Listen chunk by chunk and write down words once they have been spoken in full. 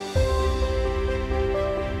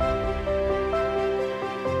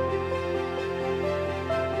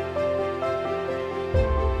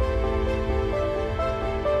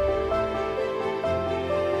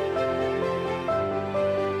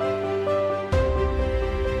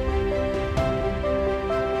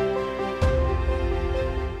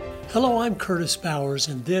Hello, I'm Curtis Bowers,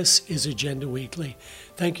 and this is Agenda Weekly.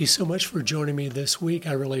 Thank you so much for joining me this week.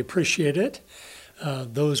 I really appreciate it.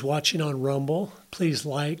 Those watching on Rumble, please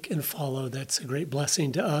like and follow. That's a great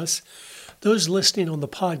blessing to us. Those listening on the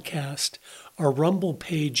podcast, our Rumble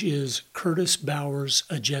page is Curtis Bowers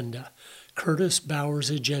Agenda. Curtis Bowers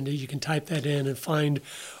Agenda. You can type that in and find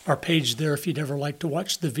our page there if you'd ever like to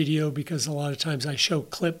watch the video, because a lot of times I show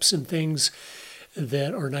clips and things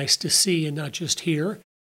that are nice to see and not just hear.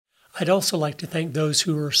 I'd also like to thank those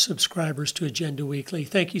who are subscribers to Agenda Weekly.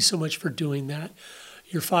 Thank you so much for doing that.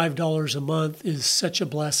 Your $5 a month is such a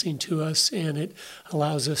blessing to us, and it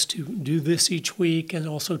allows us to do this each week and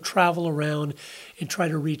also travel around and try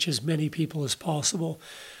to reach as many people as possible.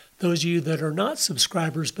 Those of you that are not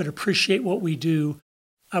subscribers but appreciate what we do,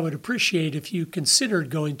 I would appreciate if you considered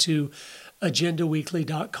going to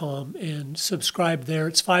agendaweekly.com and subscribe there.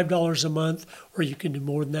 It's $5 a month, or you can do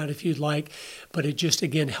more than that if you'd like. But it just,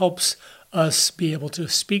 again, helps us be able to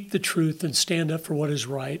speak the truth and stand up for what is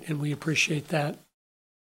right, and we appreciate that.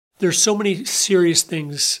 There's so many serious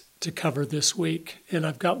things to cover this week, and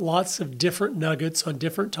I've got lots of different nuggets on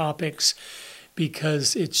different topics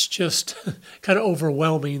because it's just kind of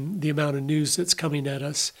overwhelming, the amount of news that's coming at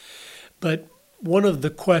us. But one of the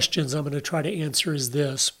questions I'm going to try to answer is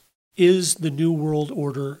this: is the New World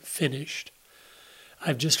Order finished?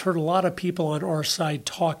 I've just heard a lot of people on our side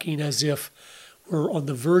talking as if we're on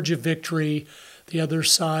the verge of victory. The other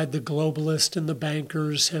side, the globalists and the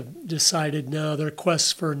bankers, have decided no, their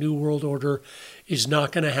quest for a New World Order is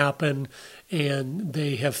not going to happen, and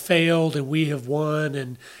they have failed and we have won,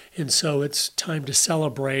 and so it's time to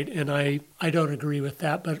celebrate. And I don't agree with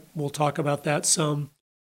that, but we'll talk about that some.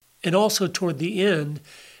 And also toward the end,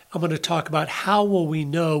 I'm going to talk about how will we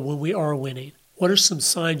know when we are winning. What are some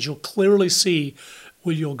signs you'll clearly see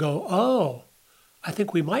where you'll go, oh, I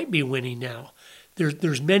think we might be winning now.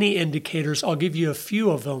 There's many indicators. I'll give you a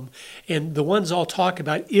few of them. And the ones I'll talk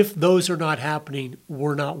about, if those are not happening,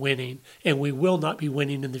 we're not winning. And we will not be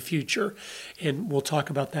winning in the future. And we'll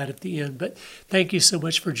talk about that at the end. But thank you so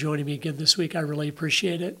much for joining me again this week. I really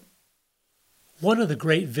appreciate it. One of the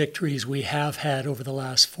great victories we have had over the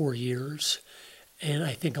last 4 years, and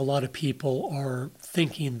I think a lot of people are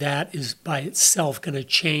thinking that is by itself going to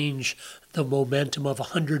change the momentum of a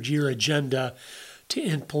 100-year agenda to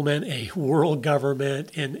implement a world government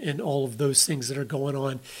and all of those things that are going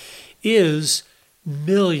on, is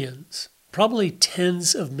millions, probably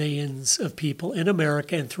tens of millions of people in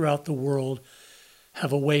America and throughout the world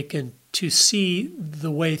have awakened to see the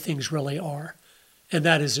way things really are. And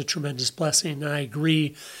that is a tremendous blessing. And I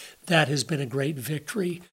agree that has been a great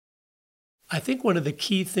victory. I think one of the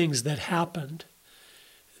key things that happened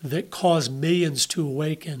that caused millions to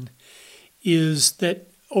awaken is that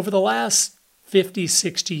over the last 50,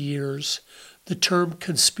 60 years, the term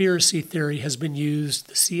conspiracy theory has been used.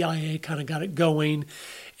 The CIA kind of got it going,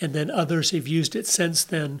 and then others have used it since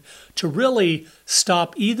then to really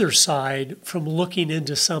stop either side from looking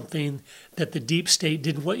into something that the deep state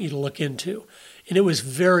didn't want you to look into. And it was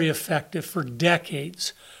very effective for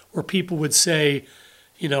decades, where people would say,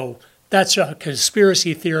 you know, that's a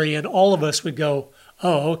conspiracy theory, and all of us would go,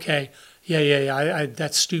 oh, okay, yeah,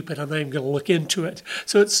 that's stupid. I'm not even going to look into it.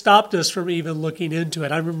 So it stopped us from even looking into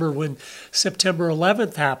it. I remember when September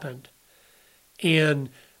 11th happened, and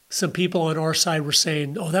some people on our side were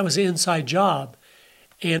saying, oh, that was an inside job.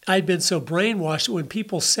 And I'd been so brainwashed that when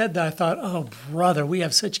people said that, I thought, oh, brother, we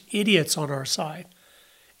have such idiots on our side.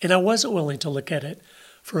 And I wasn't willing to look at it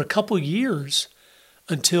for a couple years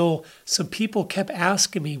until some people kept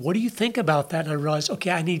asking me, what do you think about that? And I realized, okay,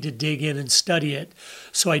 I need to dig in and study it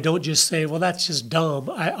so I don't just say, well, that's just dumb.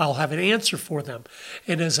 I'll have an answer for them.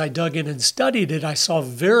 And as I dug in and studied it, I saw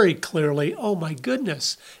very clearly, oh my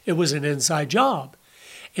goodness, it was an inside job.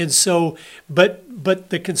 And so, but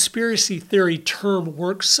the conspiracy theory term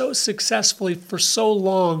worked so successfully for so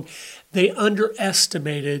long, they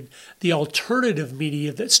underestimated the alternative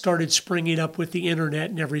media that started springing up with the internet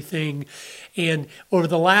and everything. And over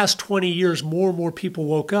the last 20 years, more and more people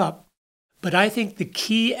woke up. But I think the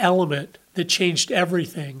key element that changed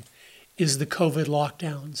everything is the COVID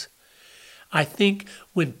lockdowns. I think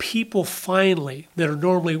when people finally, that are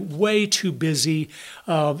normally way too busy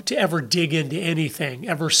to ever dig into anything,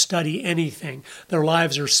 ever study anything, their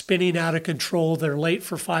lives are spinning out of control, they're late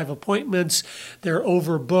for 5 appointments, they're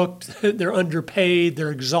overbooked, they're underpaid,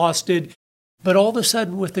 they're exhausted. But all of a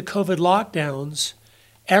sudden with the COVID lockdowns,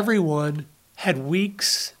 everyone had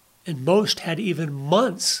weeks and most had even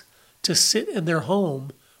months to sit in their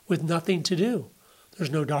home with nothing to do.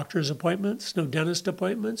 There's no doctor's appointments, no dentist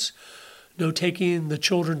appointments, no taking the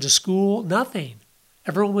children to school, nothing.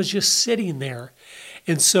 Everyone was just sitting there.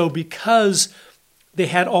 And so because they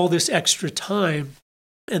had all this extra time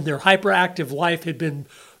and their hyperactive life had been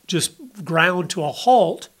just ground to a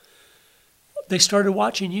halt, they started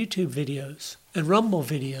watching YouTube videos and Rumble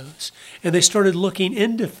videos, and they started looking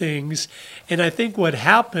into things. And I think what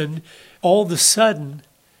happened all of a sudden,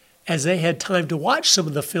 as they had time to watch some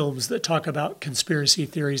of the films that talk about conspiracy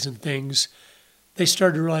theories and things, they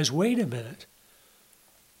started to realize, wait a minute,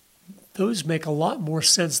 those make a lot more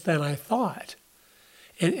sense than I thought.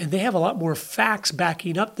 And they have a lot more facts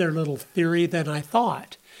backing up their little theory than I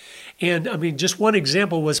thought. And I mean, just one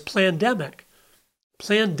example was Plandemic.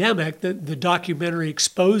 Plandemic, the documentary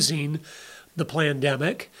exposing the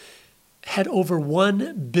pandemic, had over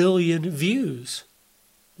 1 billion views.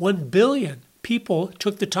 1 billion people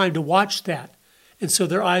took the time to watch that. And so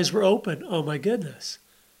their eyes were open. Oh my goodness,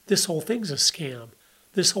 this whole thing's a scam.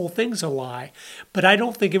 This whole thing's a lie. But I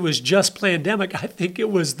don't think it was just Plandemic. I think it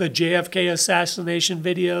was the JFK assassination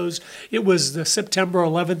videos. It was the September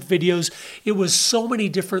 11th videos. It was so many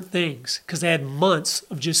different things because they had months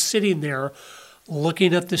of just sitting there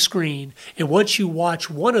looking at the screen. And once you watch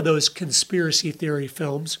one of those conspiracy theory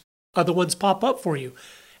films, other ones pop up for you.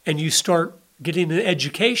 And you start getting an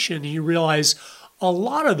education and you realize a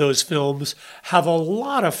lot of those films have a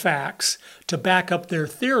lot of facts to back up their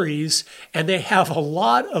theories, and they have a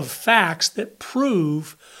lot of facts that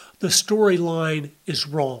prove the storyline is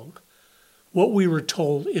wrong. What we were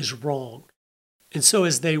told is wrong. And so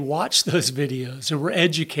as they watched those videos and were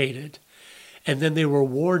educated, and then they were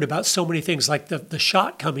warned about so many things like the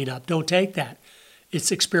shot coming up, don't take that.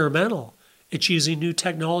 It's experimental. It's using new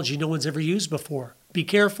technology no one's ever used before. Be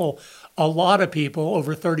careful. A lot of people,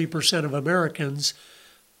 over 30% of Americans,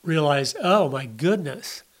 realize, oh my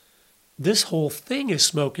goodness, this whole thing is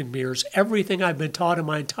smoke and mirrors. Everything I've been taught in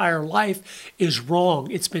my entire life is wrong.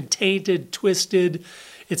 It's been tainted, twisted.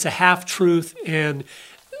 It's a half-truth. And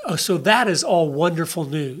so that is all wonderful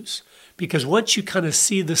news. Because once you kind of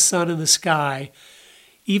see the sun in the sky,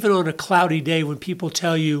 even on a cloudy day when people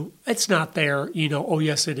tell you it's not there, you know, oh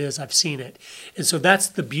yes it is, I've seen it. And so that's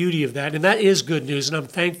the beauty of that. And that is good news, and I'm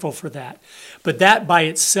thankful for that. But that by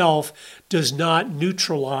itself does not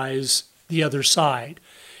neutralize the other side.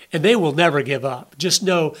 And they will never give up. Just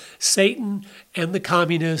know Satan and the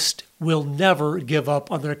communist will never give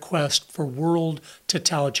up on their quest for world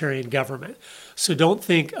totalitarian government. So don't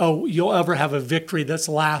think, oh, you'll ever have a victory that's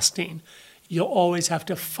lasting. You'll always have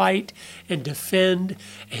to fight and defend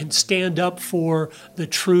and stand up for the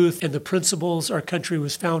truth and the principles our country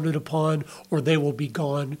was founded upon, or they will be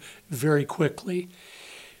gone very quickly.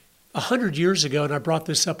 100 years ago, and I brought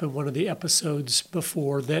this up in one of the episodes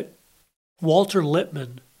before, that Walter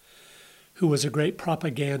Lippmann, who was a great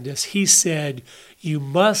propagandist, he said, you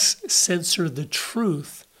must censor the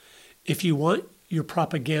truth if you want your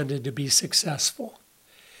propaganda to be successful.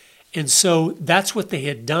 And so that's what they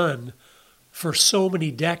had done for so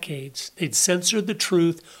many decades. They'd censored the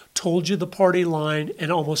truth, told you the party line,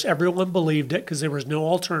 and almost everyone believed it because there was no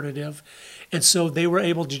alternative. And so they were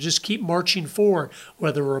able to just keep marching forward,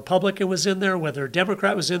 whether a Republican was in there, whether a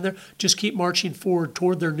Democrat was in there, just keep marching forward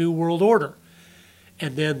toward their new world order.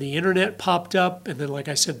 And then the internet popped up, and then, like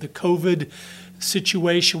I said, the COVID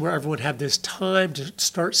situation where everyone had this time to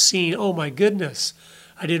start seeing, oh my goodness,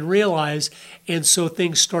 I didn't realize. And so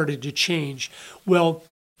things started to change. Well,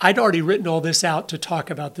 I'd already written all this out to talk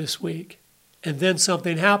about this week. And then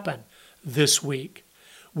something happened this week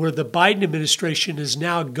where the Biden administration is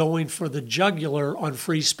now going for the jugular on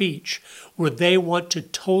free speech, where they want to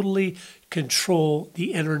totally control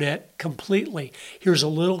the internet completely. Here's a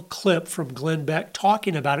little clip from Glenn Beck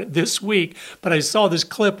talking about it this week, but I saw this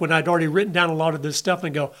clip when I'd already written down a lot of this stuff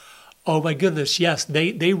and go, oh my goodness, yes,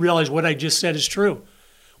 they realize what I just said is true.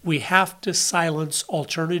 We have to silence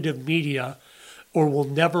alternative media or we'll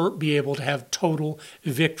never be able to have total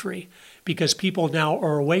victory because people now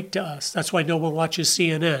are awake to us. That's why no one watches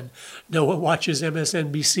CNN. No one watches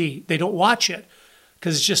MSNBC. They don't watch it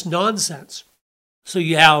because it's just nonsense. So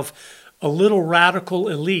you have a little radical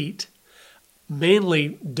elite,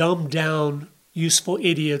 mainly dumbed down, useful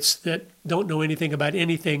idiots that don't know anything about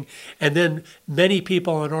anything, and then many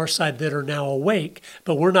people on our side that are now awake,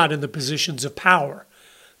 but we're not in the positions of power.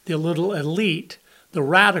 The little elite, the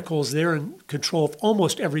radicals, they're in control of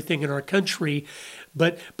almost everything in our country.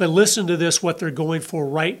 But listen to this, what they're going for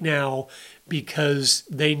right now, because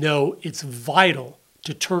they know it's vital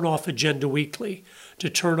to turn off Agenda Weekly, to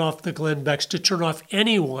turn off the Glenn Becks, to turn off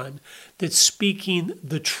anyone that's speaking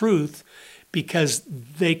the truth, because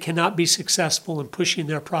they cannot be successful in pushing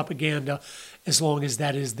their propaganda as long as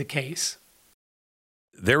that is the case.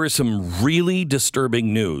 There is some really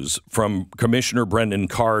disturbing news from Commissioner Brendan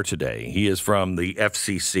Carr today. He is from the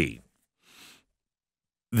FCC.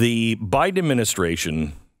 The Biden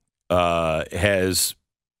administration has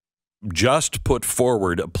just put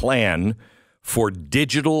forward a plan for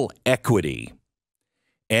digital equity,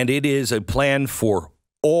 and it is a plan for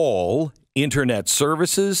all internet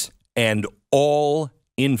services and all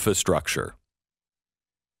infrastructure.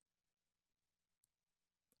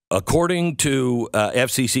 According to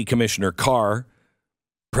FCC Commissioner Carr,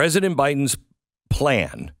 President Biden's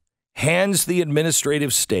plan hands the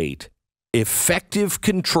administrative state effective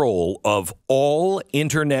control of all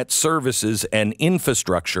internet services and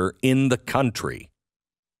infrastructure in the country.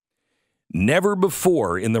 Never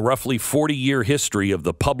before in the roughly 40-year history of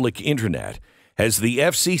the public internet has the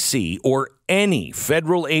FCC, or any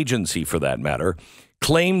federal agency for that matter,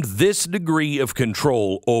 claimed this degree of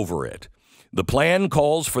control over it. The plan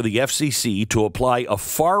calls for the FCC to apply a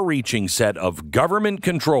far-reaching set of government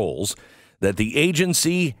controls that the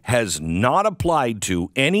agency has not applied to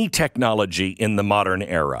any technology in the modern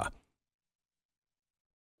era.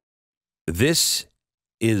 This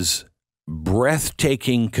is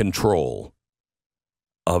breathtaking control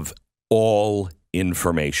of all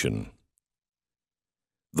information.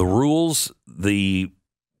 The rules that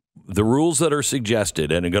are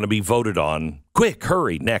suggested and are going to be voted on, quick,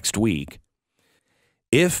 hurry, next week,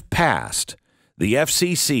 if passed, the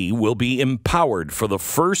FCC will be empowered for the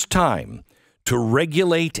first time to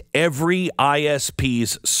regulate every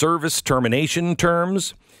ISP's service termination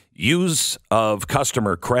terms, use of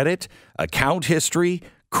customer credit, account history,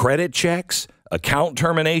 credit checks, account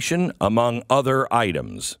termination, among other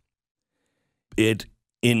items. It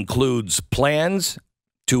includes plans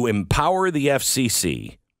to empower the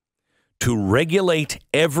FCC to regulate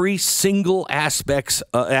every single aspect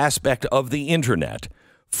of the internet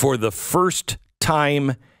for the first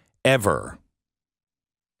time ever.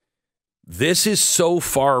 This is so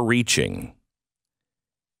far-reaching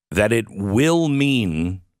that it will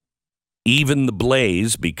mean even the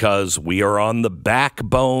Blaze, because we are on the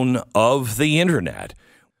backbone of the internet.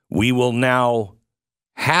 We will now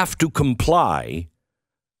have to comply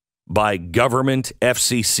by government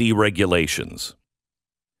FCC regulations.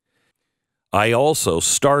 I also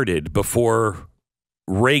started before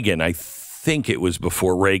Reagan, I think it was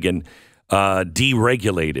before Reagan,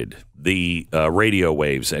 deregulated the radio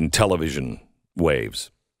waves and television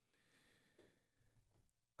waves.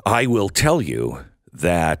 I will tell you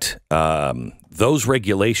that those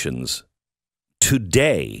regulations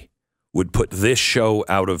today would put this show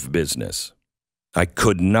out of business. I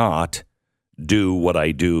could not do what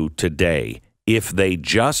I do today if they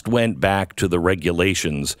just went back to the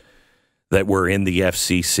regulations that were in the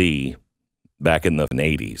FCC back in the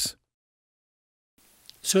 80s.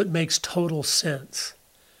 So it makes total sense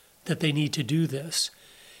that they need to do this,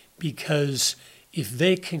 because if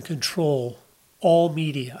they can control all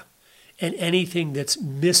media and anything that's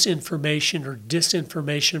misinformation or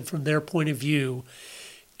disinformation from their point of view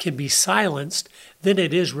can be silenced, then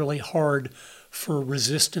it is really hard for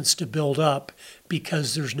resistance to build up,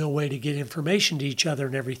 because there's no way to get information to each other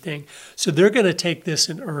and everything. So they're going to take this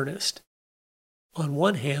in earnest. On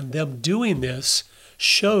one hand, them doing this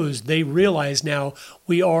shows they realize now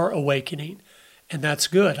we are awakening, and that's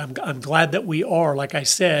good. I'm glad that we are, like I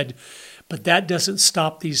said, but that doesn't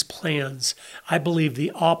stop these plans. I believe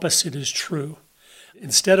the opposite is true.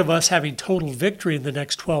 Instead of us having total victory in the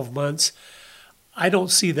next 12 months, I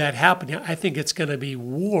don't see that happening. I think it's going to be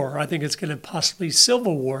war. I think it's going to possibly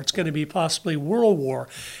civil war. It's going to be possibly world war,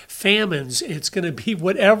 famines. It's going to be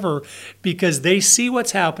whatever, because they see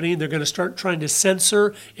what's happening. They're going to start trying to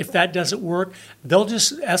censor. If that doesn't work, they'll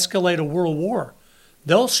just escalate a world war.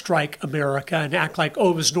 They'll strike America and act like,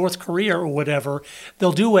 oh, it was North Korea or whatever.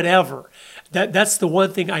 They'll do whatever. That's the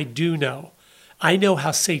one thing I do know. I know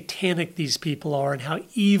how satanic these people are and how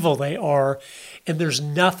evil they are, and there's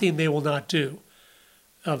nothing they will not do.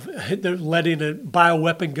 They're letting a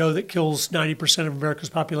bioweapon go that kills 90% of America's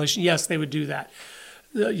population. Yes, they would do that.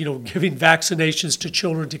 Giving vaccinations to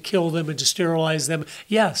children to kill them and to sterilize them.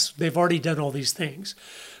 Yes, they've already done all these things.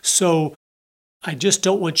 So I just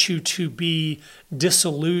don't want you to be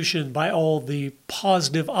disillusioned by all the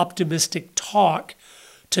positive, optimistic talk,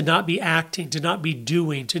 to not be acting, to not be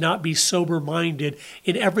doing, to not be sober-minded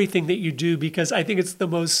in everything that you do, because I think it's the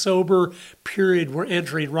most sober period we're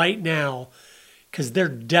entering right now, because they're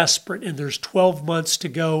desperate, and there's 12 months to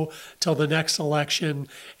go till the next election,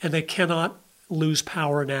 and they cannot lose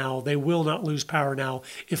power now. They will not lose power now,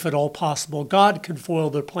 if at all possible. God can foil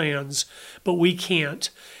their plans, but we can't,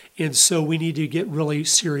 and so we need to get really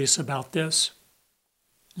serious about this.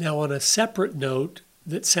 Now, on a separate note,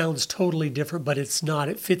 that sounds totally different, but it's not.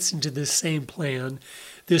 It fits into this same plan.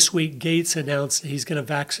 This week, Gates announced that he's going to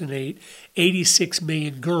vaccinate 86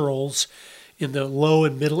 million girls in the low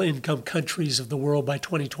and middle income countries of the world by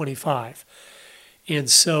 2025. And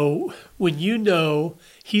so when you know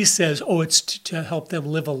he says, oh, it's to help them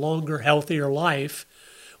live a longer, healthier life,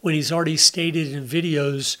 when he's already stated in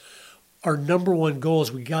videos, our number one goal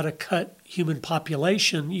is we got to cut human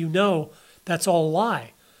population, you know that's all a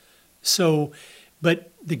lie. So,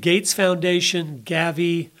 but the Gates Foundation,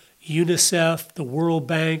 Gavi, UNICEF, the World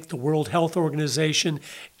Bank, the World Health Organization,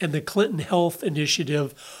 and the Clinton Health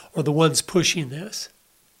Initiative are the ones pushing this.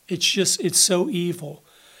 It's so evil.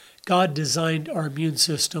 God designed our immune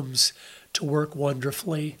systems to work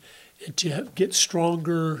wonderfully and to get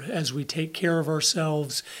stronger as we take care of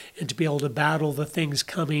ourselves and to be able to battle the things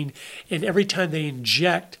coming. And every time they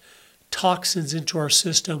inject toxins into our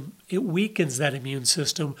system, it weakens that immune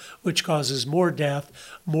system, which causes more death,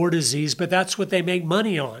 more disease, but that's what they make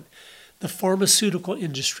money on. The pharmaceutical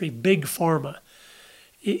industry, big pharma,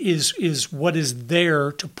 is what is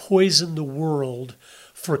there to poison the world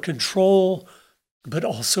for control, but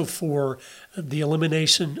also for the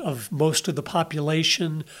elimination of most of the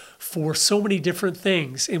population, for so many different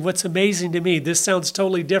things. And what's amazing to me, this sounds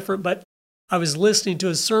totally different, but I was listening to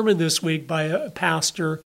a sermon this week by a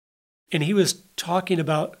pastor, and he was talking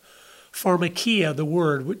about pharmakia, the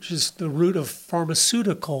word, which is the root of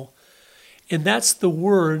pharmaceutical. And that's the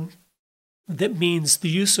word that means the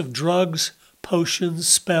use of drugs, potions,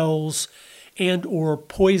 spells, and or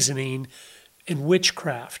poisoning and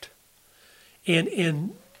witchcraft.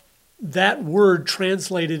 And that word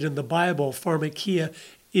translated in the Bible, pharmakia,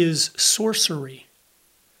 is sorcery.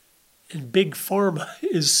 And big pharma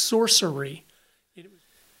is sorcery.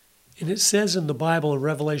 And it says in the Bible in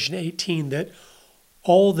Revelation 18 that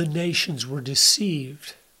all the nations were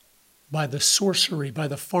deceived by the sorcery, by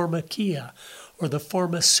the pharmakia, or the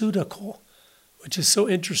pharmaceutical, which is so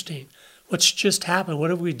interesting. What's just happened? What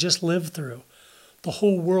have we just lived through? The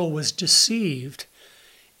whole world was deceived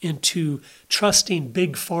into trusting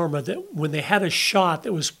big pharma, that when they had a shot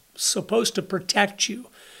that was supposed to protect you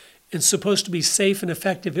and supposed to be safe and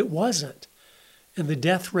effective, it wasn't. And the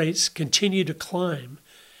death rates continue to climb.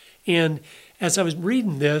 And as I was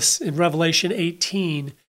reading this in Revelation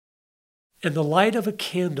 18, and the light of a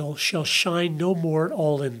candle shall shine no more at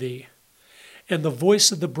all in thee, and the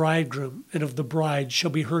voice of the bridegroom and of the bride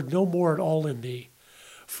shall be heard no more at all in thee.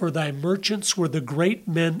 For thy merchants were the great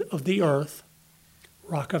men of the earth,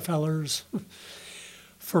 Rockefellers,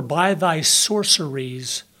 for by thy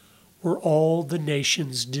sorceries were all the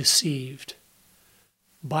nations deceived.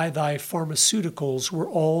 By thy pharmaceuticals were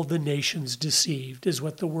all the nations deceived, is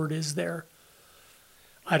what the word is there.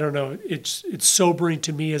 I don't know. It's sobering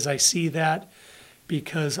to me as I see that,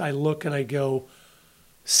 because I look and I go,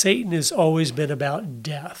 Satan has always been about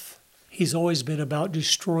death. He's always been about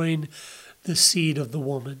destroying the seed of the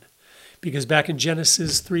woman. Because back in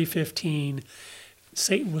Genesis 3:15,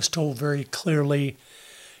 Satan was told very clearly,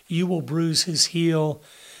 you will bruise his heel,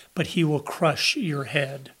 but he will crush your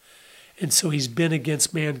head. And so he's been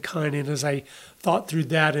against mankind. And as I thought through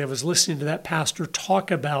that, and I was listening to that pastor talk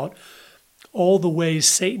about all the ways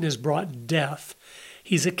Satan has brought death,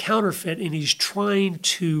 he's a counterfeit, and he's trying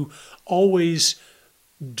to always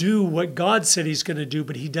do what God said he's going to do,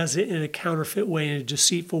 but he does it in a counterfeit way, in a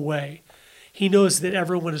deceitful way. He knows that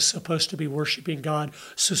everyone is supposed to be worshiping God,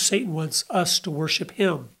 so Satan wants us to worship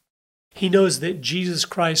him. He knows that Jesus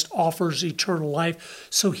Christ offers eternal life,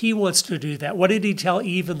 so he wants to do that. What did he tell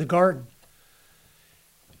Eve in the garden?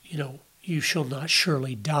 You shall not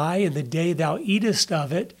surely die, and the day thou eatest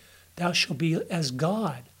of it, thou shalt be as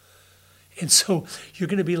God. And so you're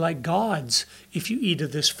going to be like gods if you eat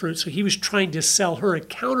of this fruit. So he was trying to sell her a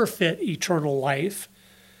counterfeit eternal life.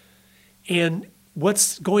 And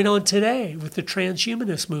what's going on today with the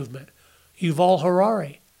transhumanist movement? Yuval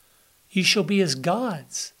Harari, you shall be as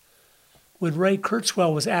gods. When Ray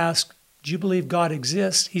Kurzweil was asked, do you believe God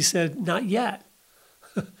exists? He said, not yet.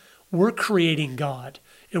 We're creating God,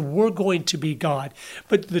 and we're going to be God.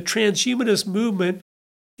 But the transhumanist movement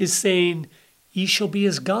is saying, ye shall be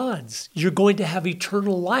as gods. You're going to have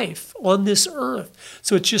eternal life on this earth.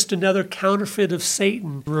 So it's just another counterfeit of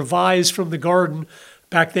Satan, revised from the garden.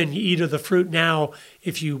 Back then, you eat of the fruit. Now,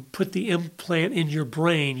 if you put the implant in your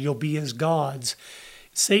brain, you'll be as gods.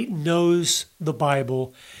 Satan knows the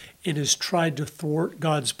Bible and has tried to thwart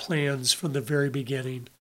God's plans from the very beginning.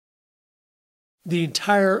 The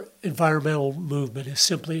entire environmental movement is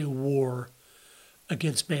simply a war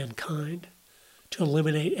against mankind to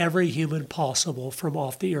eliminate every human possible from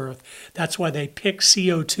off the earth. That's why they pick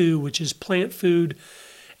CO2, which is plant food,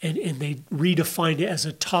 and they redefined it as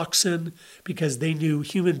a toxin because they knew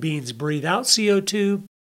human beings breathe out CO2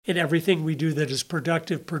 and everything we do that is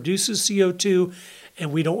productive produces CO2,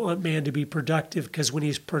 and we don't want man to be productive because when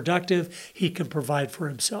he's productive, he can provide for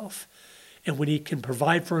himself. And when he can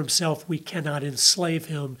provide for himself, we cannot enslave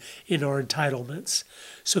him in our entitlements.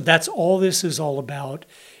 So that's all this is all about,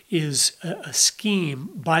 is a scheme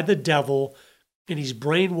by the devil, and he's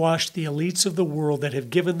brainwashed the elites of the world that have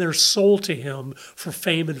given their soul to him for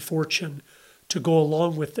fame and fortune to go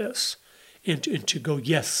along with this. And to go,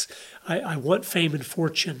 yes, I want fame and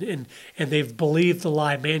fortune. And they've believed the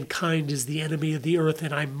lie, mankind is the enemy of the earth,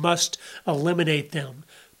 and I must eliminate them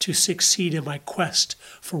to succeed in my quest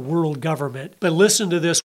for world government. But listen to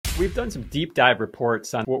this. We've done some deep dive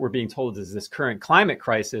reports on what we're being told is this current climate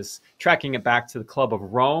crisis, tracking it back to the Club of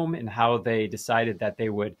Rome and how they decided that they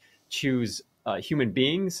would choose human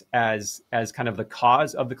beings as kind of the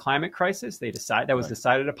cause of the climate crisis. That was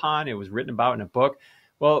decided upon. It was written about in a book.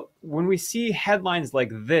 Well, when we see headlines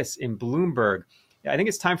like this in Bloomberg, I think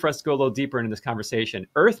it's time for us to go a little deeper into this conversation.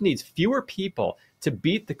 Earth needs fewer people to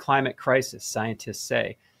beat the climate crisis, scientists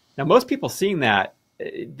say. Now, most people seeing that,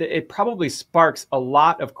 it probably sparks a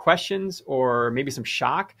lot of questions or maybe some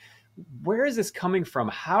shock. Where is this coming from?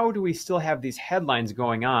 How do we still have these headlines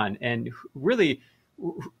going on? And really,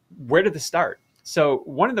 where did this start? So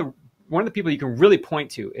one of the people you can really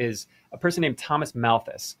point to is a person named Thomas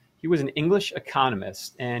Malthus. He was an English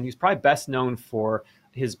economist, and he's probably best known for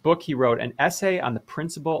his book he wrote, An Essay on the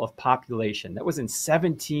Principle of Population. That was in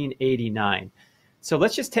 1789. So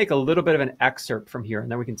let's just take a little bit of an excerpt from here,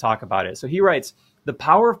 and then we can talk about it. So he writes, "The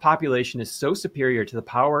power of population is so superior to the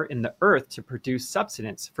power in the earth to produce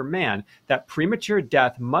subsistence for man that premature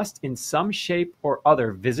death must in some shape or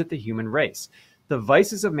other visit the human race. The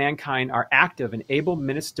vices of mankind are active and able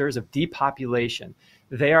ministers of depopulation.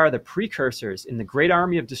 They are the precursors in the great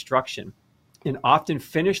army of destruction and often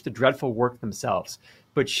finish the dreadful work themselves.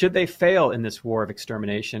 But should they fail in this war of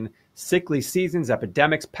extermination, sickly seasons,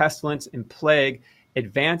 epidemics, pestilence, and plague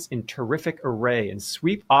advance in terrific array and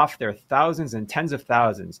sweep off their thousands and tens of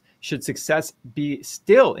thousands. Should success be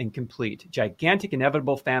still incomplete, gigantic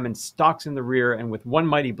inevitable famine stalks in the rear and with one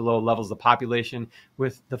mighty blow levels the population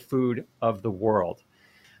with the food of the world."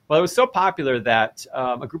 Well, it was so popular that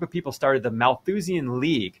a group of people started the Malthusian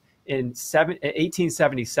League in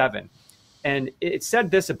 1877. And it said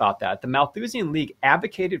this about that: the Malthusian League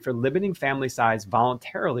advocated for limiting family size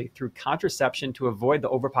voluntarily through contraception to avoid the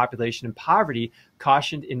overpopulation and poverty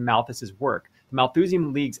cautioned in Malthus's work. The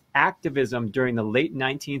Malthusian League's activism during the late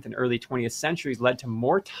 19th and early 20th centuries led to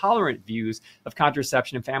more tolerant views of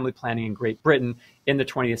contraception and family planning in Great Britain in the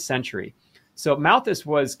 20th century. So Malthus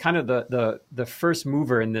was kind of the first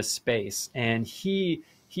mover in this space, and he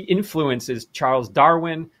influences Charles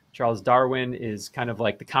Darwin. Charles Darwin is kind of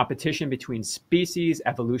like the competition between species,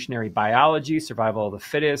 evolutionary biology, survival of the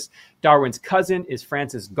fittest. Darwin's cousin is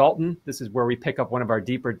Francis Galton. This is where we pick up one of our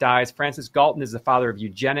deeper dives. Francis Galton is the father of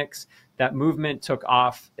eugenics. That movement took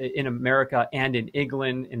off in America and in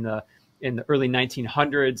England in the early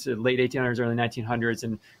 1900s, late 1800s, early 1900s.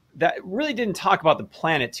 And that really didn't talk about the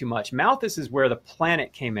planet too much. Malthus is where the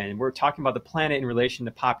planet came in. We're talking about the planet in relation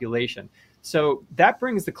to population. So that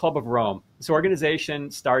brings the Club of Rome. This organization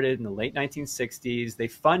started in the late 1960s. They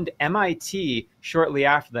fund MIT shortly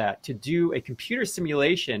after that to do a computer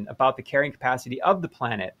simulation about the carrying capacity of the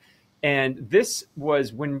planet. And this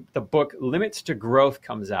was when the book Limits to Growth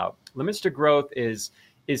comes out. Limits to Growth is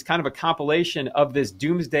kind of a compilation of this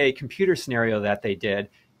doomsday computer scenario that they did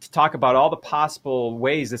to talk about all the possible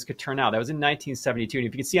ways this could turn out. That was in 1972. And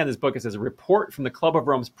if you can see on this book, it says a report from the Club of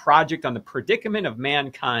Rome's project on the predicament of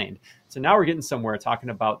mankind. So now we're getting somewhere talking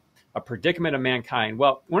about a predicament of mankind.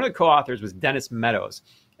 Well, one of the co-authors was Dennis Meadows.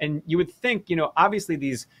 And you would think, obviously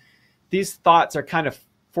these thoughts are kind of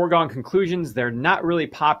foregone conclusions. They're not really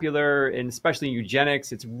popular, and especially in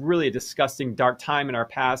eugenics. It's really a disgusting, dark time in our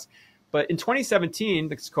past. But in 2017,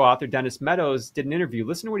 this co-author, Dennis Meadows, did an interview.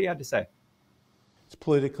 Listen to what he had to say. It's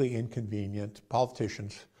politically inconvenient.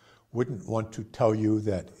 Politicians wouldn't want to tell you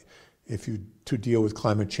that to deal with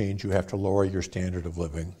climate change, you have to lower your standard of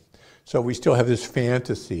living. So we still have this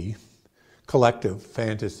fantasy, collective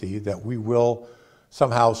fantasy, that we will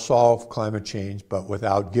somehow solve climate change, but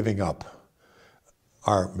without giving up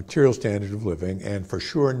our material standard of living, and for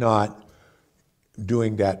sure not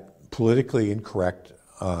doing that politically incorrect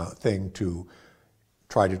thing to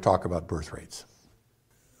try to talk about birth rates.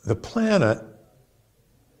 The planet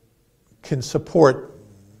can support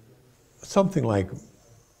something like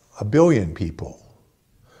 1 billion people,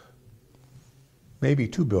 maybe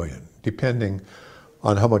 2 billion, depending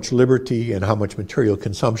on how much liberty and how much material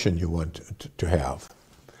consumption you want to have.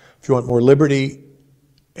 If you want more liberty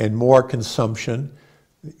and more consumption,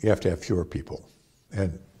 you have to have fewer people.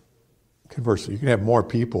 And conversely, you can have more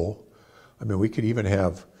people. I mean, we could even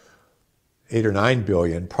have 8 or 9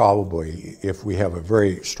 billion probably if we have a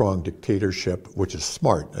very strong dictatorship, which is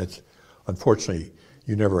smart. Unfortunately,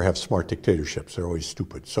 you never have smart dictatorships. They're always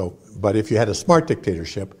stupid. But if you had a smart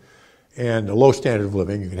dictatorship and a low standard of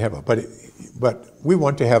living, you could have it. But we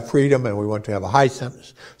want to have freedom and we want to have a high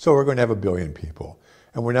sentence, so we're going to have 1 billion people.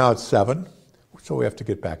 And we're now at 7, so we have to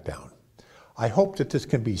get back down. I hope that this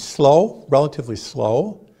can be slow, relatively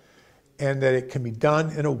slow, and that it can be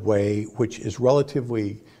done in a way which is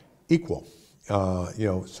relatively equal,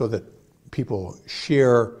 so that people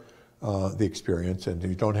share the experience and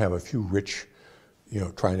you don't have a few rich,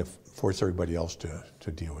 trying to force everybody else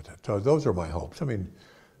to deal with it. So those are my hopes. I mean,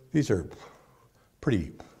 these are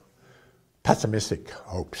pretty pessimistic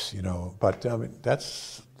hopes, but I mean,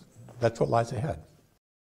 that's what lies ahead.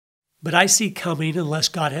 But I see coming, unless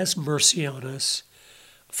God has mercy on us,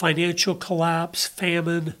 financial collapse,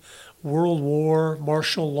 famine, world war,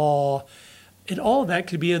 martial law, and all of that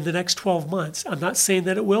could be in the next 12 months. I'm not saying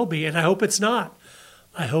that it will be, and I hope it's not.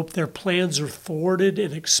 I hope their plans are thwarted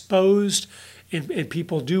and exposed, and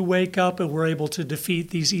people do wake up and we're able to defeat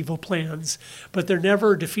these evil plans. But they're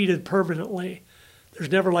never defeated permanently. There's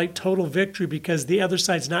never like total victory because the other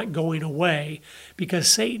side's not going away, because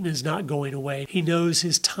Satan is not going away. He knows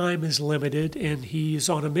his time is limited and he's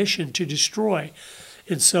on a mission to destroy.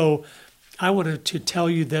 And so I wanted to tell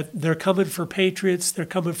you that they're coming for patriots, they're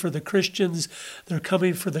coming for the Christians, they're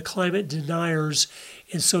coming for the climate deniers.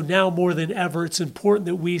 And so now more than ever, it's important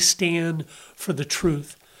that we stand for the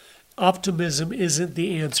truth. Optimism isn't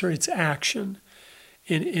the answer, it's action.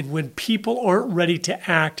 And when people aren't ready to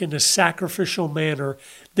act in a sacrificial manner,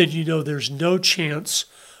 then there's no chance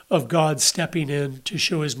of God stepping in to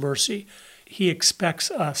show his mercy. He expects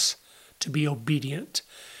us to be obedient.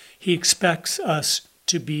 He expects us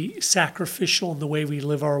to be sacrificial in the way we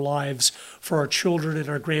live our lives for our children and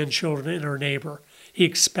our grandchildren and our neighbor. He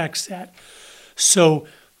expects that. So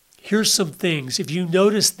here's some things. If you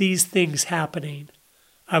notice these things happening,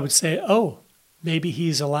 I would say, maybe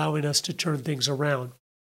he's allowing us to turn things around.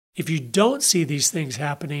 If you don't see these things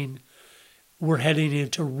happening, we're heading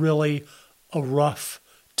into really a rough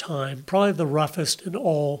time, probably the roughest in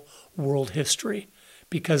all world history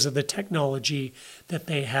because of the technology that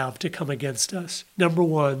they have to come against us. Number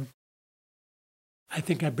one, I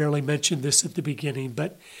think I barely mentioned this at the beginning,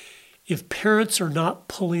 but if parents are not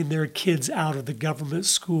pulling their kids out of the government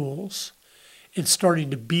schools and starting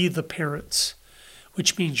to be the parents,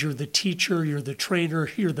 which means you're the teacher, you're the trainer,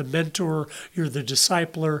 you're the mentor, you're the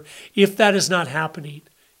discipler. If that is not happening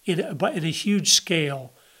in a huge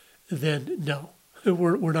scale, then no,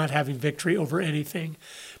 we're not having victory over anything.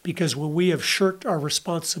 Because when we have shirked our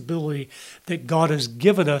responsibility that God has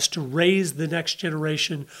given us to raise the next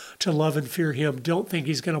generation to love and fear him, don't think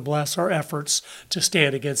he's going to bless our efforts to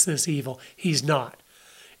stand against this evil. He's not.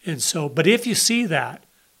 And so, but if you see that,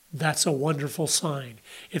 that's a wonderful sign.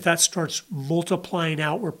 If that starts multiplying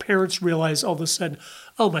out where parents realize all of a sudden,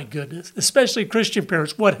 oh my goodness, especially Christian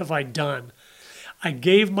parents, what have I done? I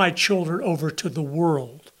gave my children over to the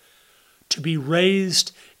world to be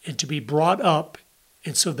raised and to be brought up,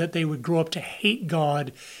 and so that they would grow up to hate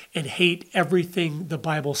God and hate everything the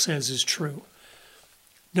Bible says is true.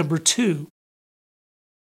 Number two,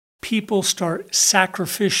 people start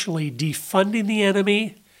sacrificially defunding the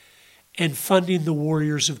enemy and funding the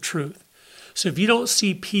warriors of truth. So if you don't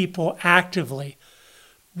see people actively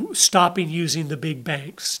stopping using the big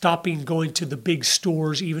banks, stopping going to the big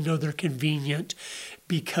stores, even though they're convenient,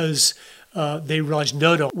 because they realize,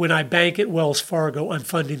 no, when I bank at Wells Fargo, I'm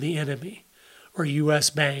funding the enemy, or U.S.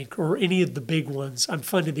 Bank, or any of the big ones, I'm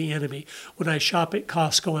funding the enemy. When I shop at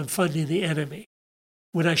Costco, I'm funding the enemy.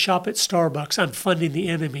 When I shop at Starbucks, I'm funding the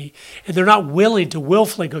enemy. And they're not willing to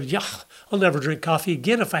willfully go, I'll never drink coffee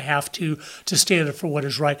again if I have to stand up for what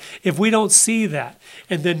is right. If we don't see that,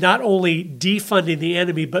 and then not only defunding the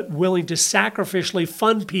enemy, but willing to sacrificially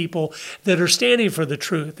fund people that are standing for the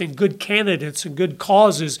truth and good candidates and good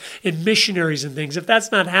causes and missionaries and things, if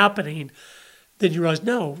that's not happening, then you realize,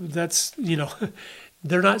 no, that's,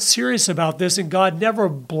 they're not serious about this, and God never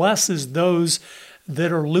blesses those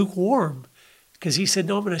that are lukewarm. Because he said,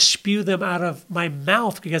 no, I'm going to spew them out of my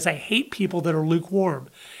mouth because I hate people that are lukewarm.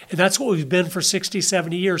 And that's what we've been for 60,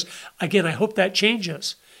 70 years. Again, I hope that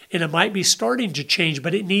changes. And it might be starting to change,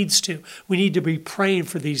 but it needs to. We need to be praying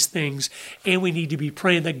for these things. And we need to be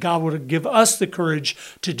praying that God would give us the courage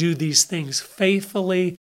to do these things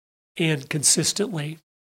faithfully and consistently.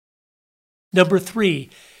 Number three,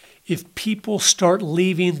 if people start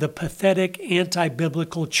leaving the pathetic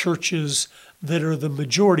anti-biblical churches that are the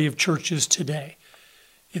majority of churches today,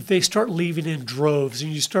 if they start leaving in droves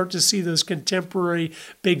and you start to see those contemporary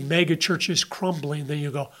big mega churches crumbling, then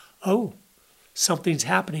you go, oh, something's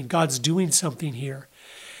happening. God's doing something here.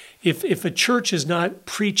 If a church is not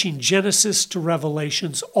preaching Genesis to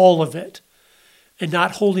Revelations, all of it, and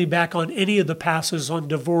not holding back on any of the passages on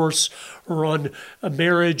divorce or on a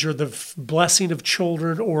marriage or the blessing of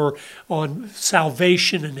children or on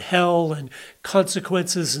salvation and hell and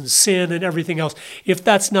consequences and sin and everything else, if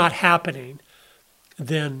that's not happening,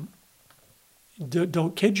 then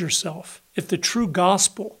don't kid yourself. If the true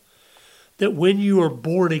gospel, that when you are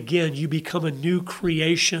born again, you become a new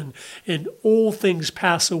creation and all things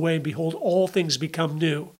pass away, and behold, all things become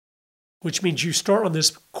new, which means you start on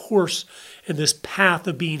this course and this path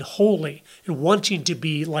of being holy and wanting to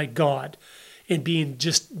be like God and being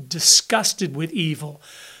just disgusted with evil,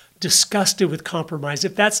 disgusted with compromise.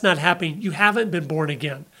 If that's not happening, you haven't been born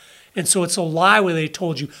again. And so it's a lie when they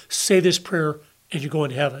told you, say this prayer and you go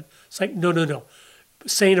in heaven. It's like, no.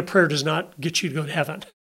 Saying a prayer does not get you to go to heaven.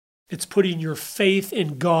 It's putting your faith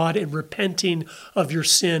in God and repenting of your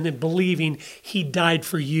sin and believing He died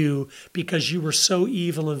for you because you were so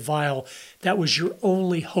evil and vile. That was your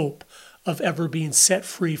only hope of ever being set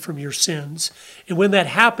free from your sins. And when that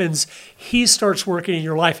happens, He starts working in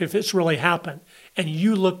your life if it's really happened. And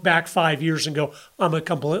you look back 5 years and go, I'm a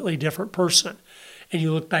completely different person. And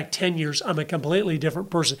you look back 10 years, I'm a completely different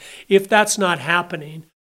person. If that's not happening,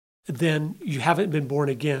 then you haven't been born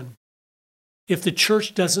again. If the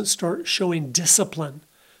church doesn't start showing discipline,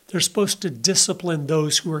 they're supposed to discipline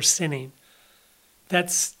those who are sinning.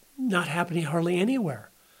 That's not happening hardly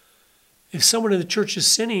anywhere. If someone in the church is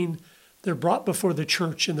sinning, they're brought before the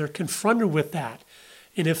church and they're confronted with that.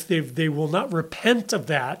 And if they will not repent of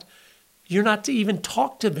that, you're not to even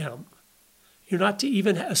talk to them. You're not to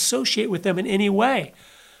even associate with them in any way.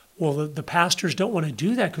 Well, the pastors don't want to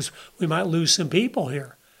do that because we might lose some people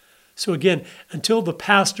here. So again, until the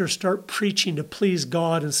pastors start preaching to please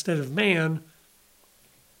God instead of man,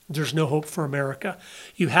 there's no hope for America.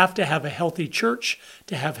 You have to have a healthy church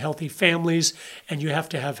to have healthy families, and you have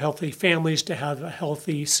to have healthy families to have a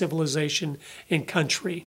healthy civilization and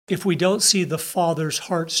country. If we don't see the fathers'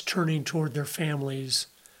 hearts turning toward their families,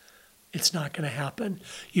 it's not going to happen.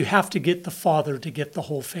 You have to get the father to get the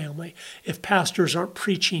whole family. If pastors aren't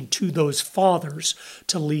preaching to those fathers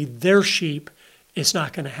to lead their sheep, it's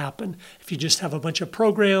not going to happen. If you just have a bunch of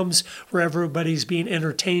programs where everybody's being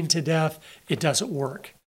entertained to death, it doesn't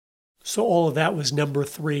work. So all of that was number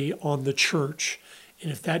 3 on the church.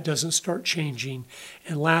 And if that doesn't start changing.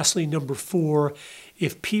 And lastly, number 4,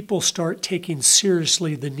 if people start taking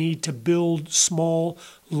seriously the need to build small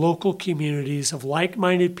local communities of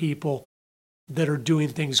like-minded people that are doing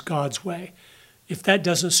things God's way. If that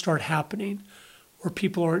doesn't start happening, where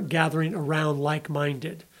people aren't gathering around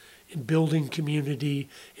like-minded, and building community,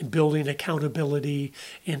 and building accountability,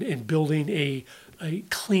 and building a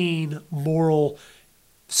clean, moral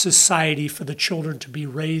society for the children to be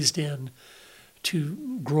raised in,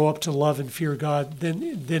 to grow up to love and fear God, then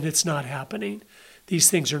it's not happening. These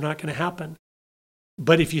things are not going to happen.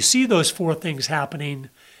 But if you see those 4 things happening,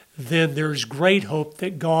 then there's great hope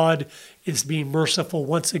that God is being merciful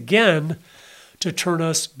once again to turn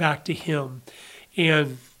us back to Him.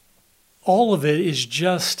 And all of it is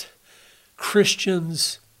just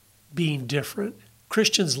Christians being different.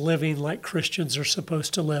 Christians living like Christians are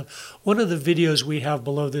supposed to live. One of the videos we have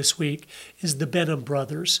below this week is the Benham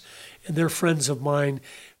brothers, and they're friends of mine.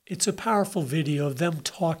 It's a powerful video of them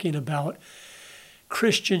talking about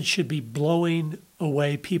Christians should be blowing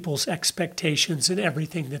away people's expectations in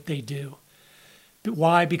everything that they do. But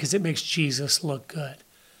why? Because it makes Jesus look good.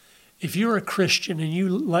 If you're a Christian and you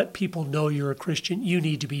let people know you're a Christian, you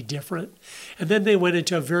need to be different. And then they went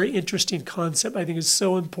into a very interesting concept I think is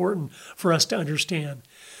so important for us to understand.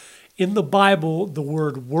 In the Bible, the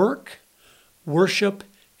word work, worship,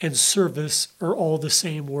 and service are all the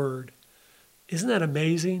same word. Isn't that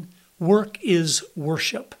amazing? Work is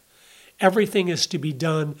worship. Everything is to be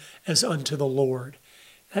done as unto the Lord.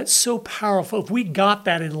 That's so powerful. If we got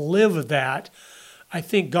that and live that, I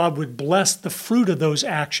think God would bless the fruit of those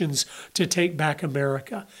actions to take back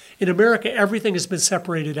America. In America, everything has been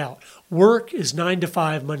separated out. Work is 9 to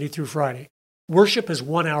 5, Monday through Friday. Worship is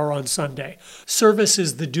 1 hour on Sunday. Service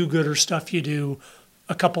is the do-gooder stuff you do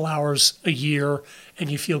a couple hours a year and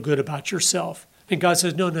you feel good about yourself. And God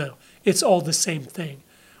says, no, it's all the same thing.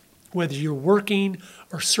 Whether you're working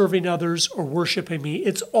or serving others or worshiping me,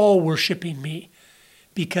 it's all worshiping me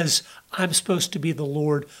because I'm supposed to be the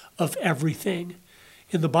Lord of everything.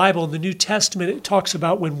 In the Bible, in the New Testament, it talks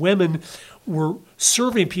about when women were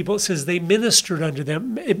serving people, it says they ministered unto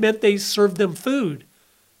them. It meant they served them food.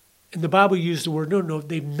 And the Bible used the word, no,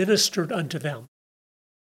 they ministered unto them.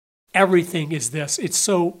 Everything is this. It's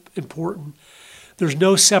so important. There's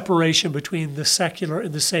no separation between the secular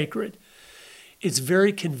and the sacred. It's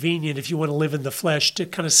very convenient if you want to live in the flesh to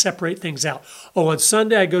kind of separate things out. Oh, on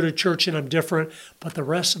Sunday I go to church and I'm different, but the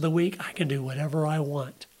rest of the week I can do whatever I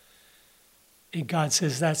want. And God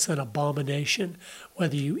says that's an abomination.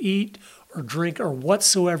 Whether you eat or drink or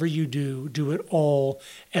whatsoever you do, do it all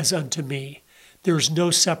as unto me. There's no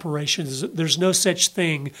separation. There's no such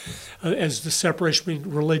thing as the separation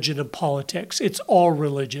between religion and politics. It's all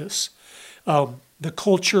religious. The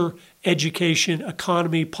culture, education,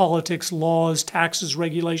 economy, politics, laws, taxes,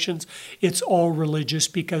 regulations, it's all religious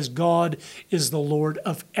because God is the Lord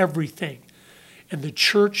of everything. And the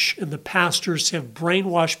church and the pastors have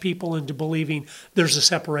brainwashed people into believing there's a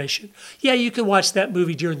separation. Yeah, you can watch that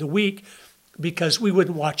movie during the week because we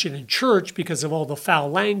wouldn't watch it in church because of all the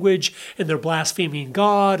foul language and they're blaspheming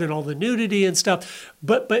God and all the nudity and stuff.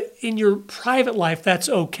 But in your private life, that's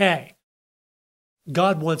okay.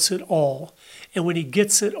 God wants it all. And when he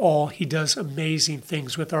gets it all, he does amazing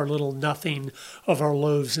things with our little nothing of our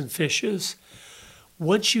loaves and fishes.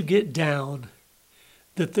 Once you get down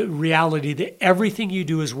that the reality that everything you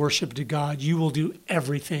do is worship to God, you will do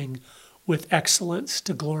everything with excellence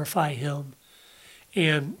to glorify him.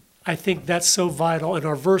 And I think that's so vital. And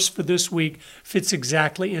our verse for this week fits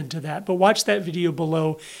exactly into that. But watch that video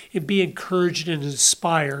below and be encouraged and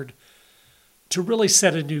inspired to really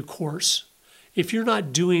set a new course. If you're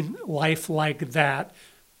not doing life like that,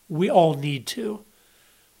 we all need to.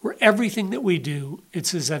 Where everything that we do,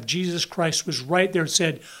 it's as if Jesus Christ was right there and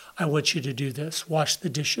said, I want you to do this. Wash the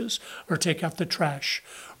dishes, or take out the trash,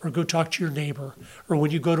 or go talk to your neighbor, or when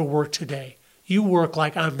you go to work today. You work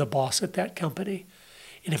like I'm the boss at that company.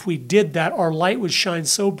 And if we did that, our light would shine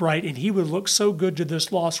so bright and he would look so good to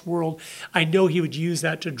this lost world. I know he would use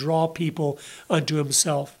that to draw people unto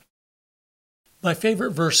himself. My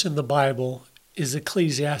favorite verse in the Bible is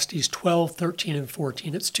Ecclesiastes 12, 13, and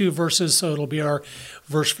 14. It's 2 verses, so it'll be our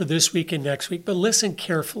verse for this week and next week. But listen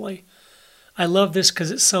carefully. I love this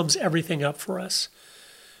because it sums everything up for us.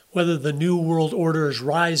 Whether the new world order is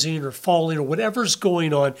rising or falling or whatever's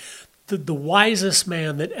going on, the wisest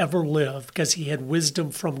man that ever lived, because he had wisdom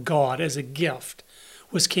from God as a gift,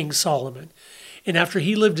 was King Solomon. And after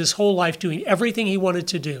he lived his whole life doing everything he wanted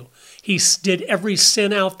to do, he did every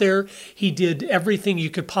sin out there. He did everything you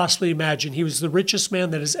could possibly imagine. He was the richest man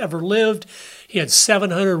that has ever lived. He had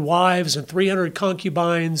 700 wives and 300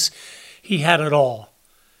 concubines. He had it all.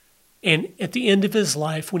 And at the end of his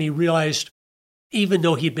life, when he realized, even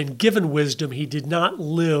though he'd been given wisdom, he did not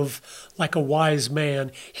live like a wise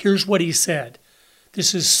man. Here's what he said.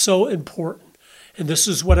 This is so important. And this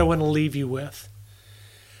is what I want to leave you with.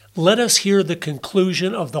 Let us hear the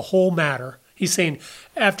conclusion of the whole matter. He's saying,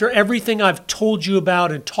 after everything I've told you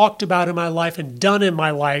about and talked about in my life and done in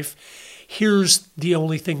my life, here's the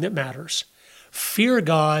only thing that matters. Fear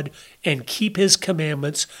God and keep his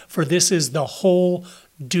commandments, for this is the whole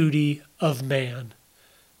duty of man.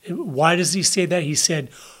 And why does he say that? He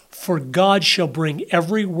said, for God shall bring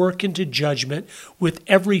every work into judgment with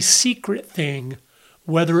every secret thing,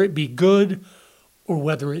 whether it be good or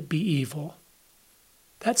whether it be evil.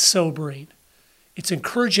 That's sobering. It's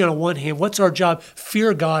encouraging on one hand. What's our job?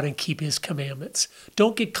 Fear God and keep his commandments.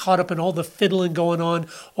 Don't get caught up in all the fiddling going on,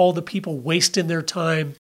 all the people wasting their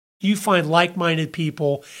time. You find like-minded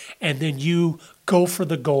people and then you go for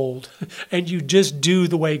the gold and you just do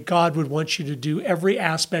the way God would want you to do every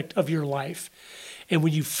aspect of your life. And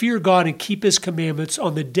when you fear God and keep his commandments,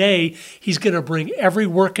 on the day he's going to bring every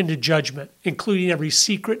work into judgment, including every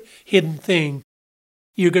secret, hidden thing,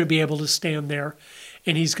 you're going to be able to stand there.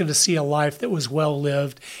 And he's going to see a life that was well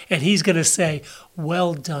lived. And he's going to say,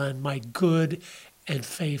 well done, my good and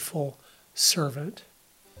faithful servant.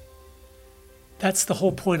 That's the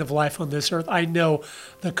whole point of life on this earth. I know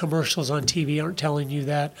the commercials on TV aren't telling you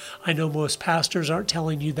that. I know most pastors aren't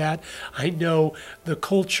telling you that. I know the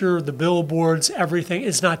culture, the billboards, everything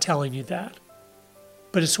is not telling you that.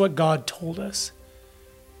 But it's what God told us.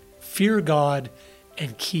 Fear God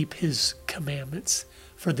and keep his commandments,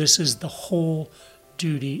 for this is the whole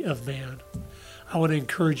duty of man. I want to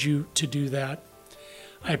encourage you to do that.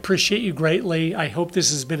 I appreciate you greatly. I hope this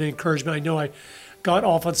has been an encouragement. I know I got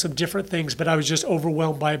off on some different things, but I was just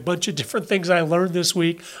overwhelmed by a bunch of different things I learned this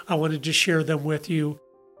week. I wanted to share them with you.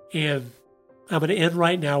 And I'm going to end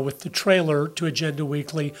right now with the trailer to Agenda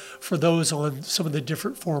Weekly for those on some of the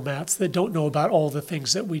different formats that don't know about all the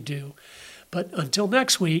things that we do. But until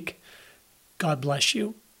next week, God bless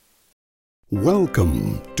you.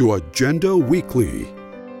 Welcome to Agenda Weekly.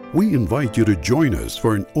 We invite you to join us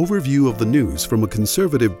for an overview of the news from a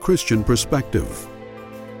conservative Christian perspective.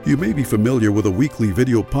 You may be familiar with a weekly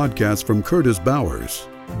video podcast from Curtis Bowers,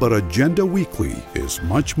 but Agenda Weekly is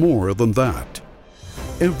much more than that.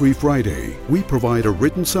 Every Friday, we provide a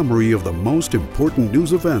written summary of the most important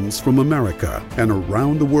news events from America and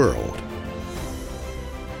around the world.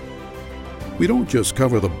 We don't just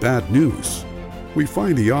cover the bad news. We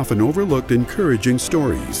find the often overlooked encouraging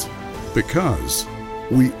stories, because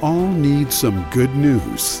we all need some good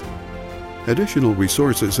news. Additional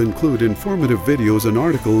resources include informative videos and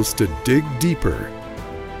articles to dig deeper,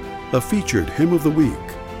 a featured hymn of the week,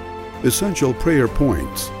 essential prayer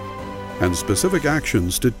points, and specific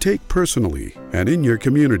actions to take personally and in your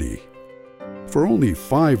community. For only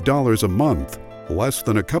 $5 a month, less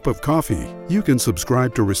than a cup of coffee, you can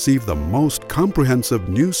subscribe to receive the most comprehensive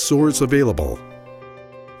news source available.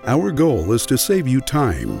 Our goal is to save you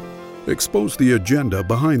time, expose the agenda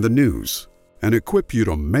behind the news, and equip you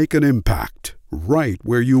to make an impact right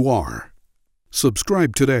where you are.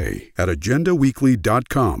 Subscribe today at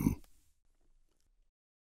agendaweekly.com.